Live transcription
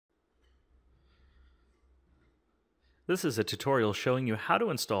This is a tutorial showing you how to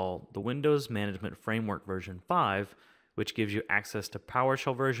install the Windows Management Framework version 5, which gives you access to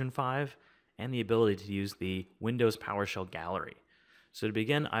PowerShell version 5 and the ability to use the Windows PowerShell Gallery. So to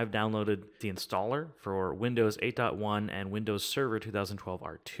begin, I've downloaded the installer for Windows 8.1 and Windows Server 2012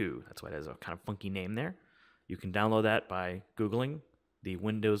 R2. That's why it has a kind of funky name there. You can download that by Googling the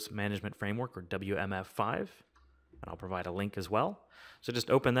Windows Management Framework, or WMF 5, and I'll provide a link as well. So just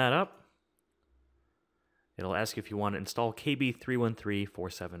open that up. It'll ask you if you want to install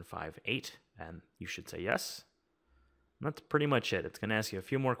KB3134758, and you should say yes. And that's pretty much it. It's going to ask you a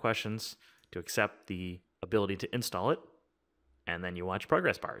few more questions to accept the ability to install it, and then you watch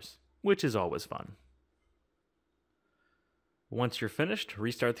progress bars, which is always fun. Once you're finished,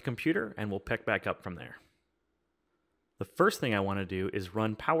 restart the computer, and we'll pick back up from there. The first thing I want to do is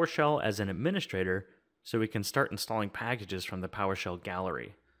run PowerShell as an administrator so we can start installing packages from the PowerShell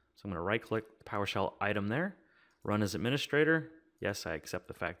Gallery. So I'm going to right-click the PowerShell item there, run as administrator. Yes, I accept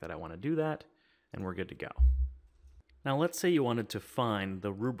the fact that I want to do that, and we're good to go. Now let's say you wanted to find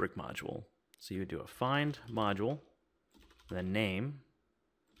the Rubric module. So you would do a find module, then name,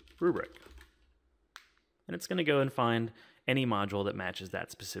 Rubric. And it's going to go and find any module that matches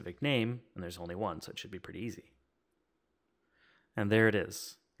that specific name, and there's only one, so it should be pretty easy. And there it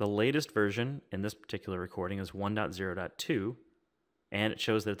is. The latest version in this particular recording is 1.0.2, and it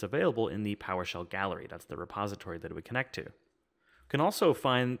shows that it's available in the PowerShell Gallery. That's the repository that it would connect to. You can also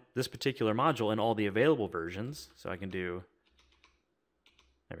find this particular module in all the available versions. So I can do,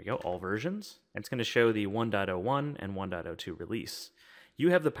 there we go, all versions. And it's going to show the 1.01 and 1.02 release.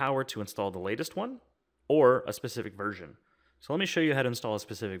 You have the power to install the latest one or a specific version. So let me show you how to install a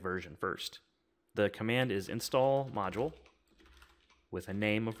specific version first. The command is install module with a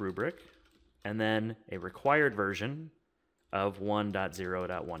name of Rubric, and then a required version of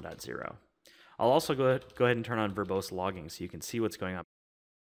 1.0.1.0. I'll also go ahead and turn on verbose logging so you can see what's going on.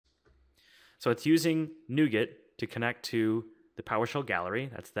 So it's using NuGet to connect to the PowerShell Gallery.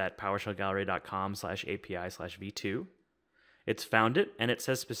 That's that PowerShellGallery.com/API/v2. It's found it, and it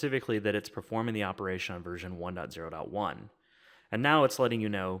says specifically that it's performing the operation on version 1.0.1. And now it's letting you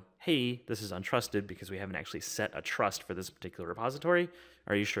know, hey, this is untrusted because we haven't actually set a trust for this particular repository.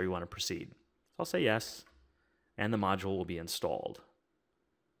 Are you sure you want to proceed? So I'll say yes, and the module will be installed.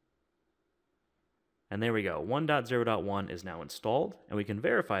 And there we go. 1.0.1 is now installed, and we can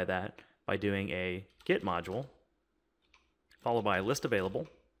verify that by doing a git module, followed by list available,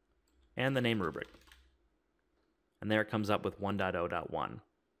 and the name Rubric. And there it comes up with 1.0.1.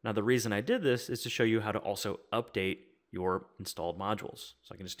 Now the reason I did this is to show you how to also update your installed modules.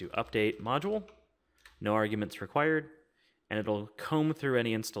 So I can just do update module, no arguments required, and it'll comb through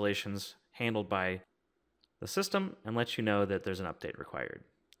any installations handled by the system and let you know that there's an update required.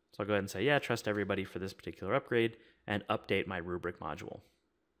 So I'll go ahead and say, yeah, trust everybody for this particular upgrade, and update my Rubric module.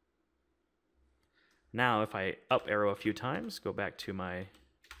 Now, if I up arrow a few times, go back to my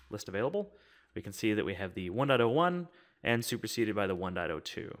list available, we can see that we have the 1.01 and superseded by the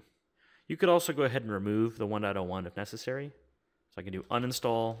 1.02. You could also go ahead and remove the 1.01 if necessary. So I can do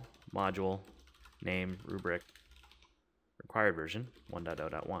uninstall module name Rubric required version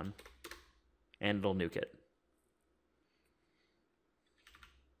 1.0.1, and it'll nuke it.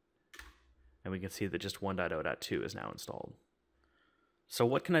 And we can see that just 1.0.2 is now installed. So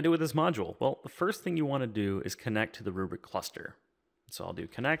what can I do with this module? Well, the first thing you want to do is connect to the Rubric cluster. So I'll do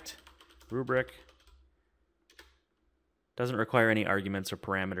connect Rubric. Doesn't require any arguments or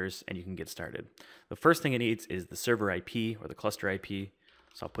parameters, and you can get started. The first thing it needs is the server IP or the cluster IP.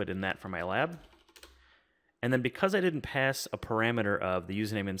 So I'll put in that for my lab. And then because I didn't pass a parameter of the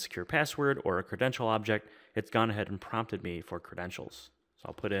username and secure password or a credential object, it's gone ahead and prompted me for credentials. So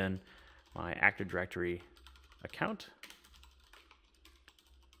I'll put in my Active Directory account,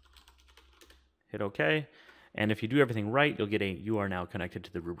 hit OK, and if you do everything right, you'll get a "You are now connected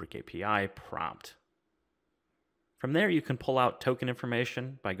to the Rubric API" prompt. From there, you can pull out token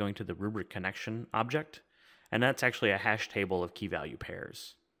information by going to the Rubric connection object, and that's actually a hash table of key value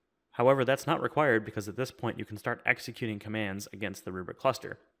pairs. However, that's not required because at this point you can start executing commands against the Rubric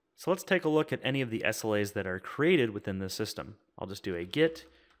cluster. So let's take a look at any of the SLAs that are created within the system. I'll just do a git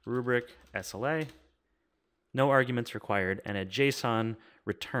Rubric SLA, no arguments required, and a JSON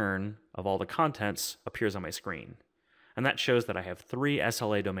return of all the contents appears on my screen. And that shows that I have 3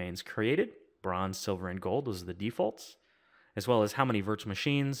 SLA domains created: bronze, silver, and gold. Those are the defaults, as well as how many virtual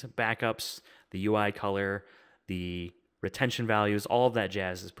machines, backups, the UI color, the retention values, all of that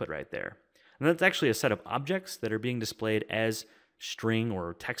jazz is put right there. And that's actually a set of objects that are being displayed as string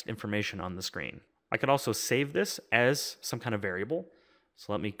or text information on the screen. I could also save this as some kind of variable.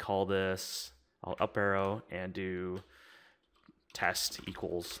 So let me call this, I'll up arrow and do test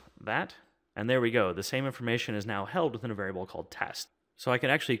equals that. And there we go. The same information is now held within a variable called test. So I can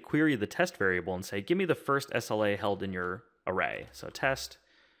actually query the test variable and say, give me the first SLA held in your array. So test,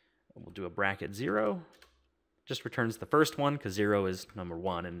 we'll do a bracket 0, just returns the first one because 0 is number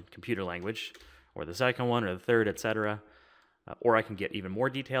 1 in computer language, or the second one, or the third, etc. Or I can get even more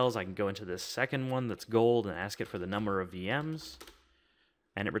details. I can go into this second one that's gold and ask it for the number of VMs,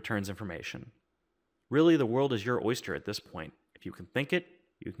 and it returns information. Really, the world is your oyster at this point. If you can think it,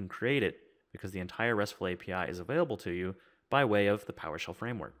 you can create it, because the entire RESTful API is available to you by way of the PowerShell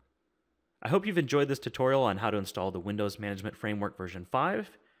framework. I hope you've enjoyed this tutorial on how to install the Windows Management Framework version 5,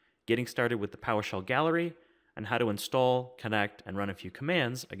 getting started with the PowerShell Gallery, and how to install, connect, and run a few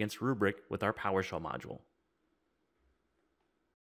commands against Rubric with our PowerShell module.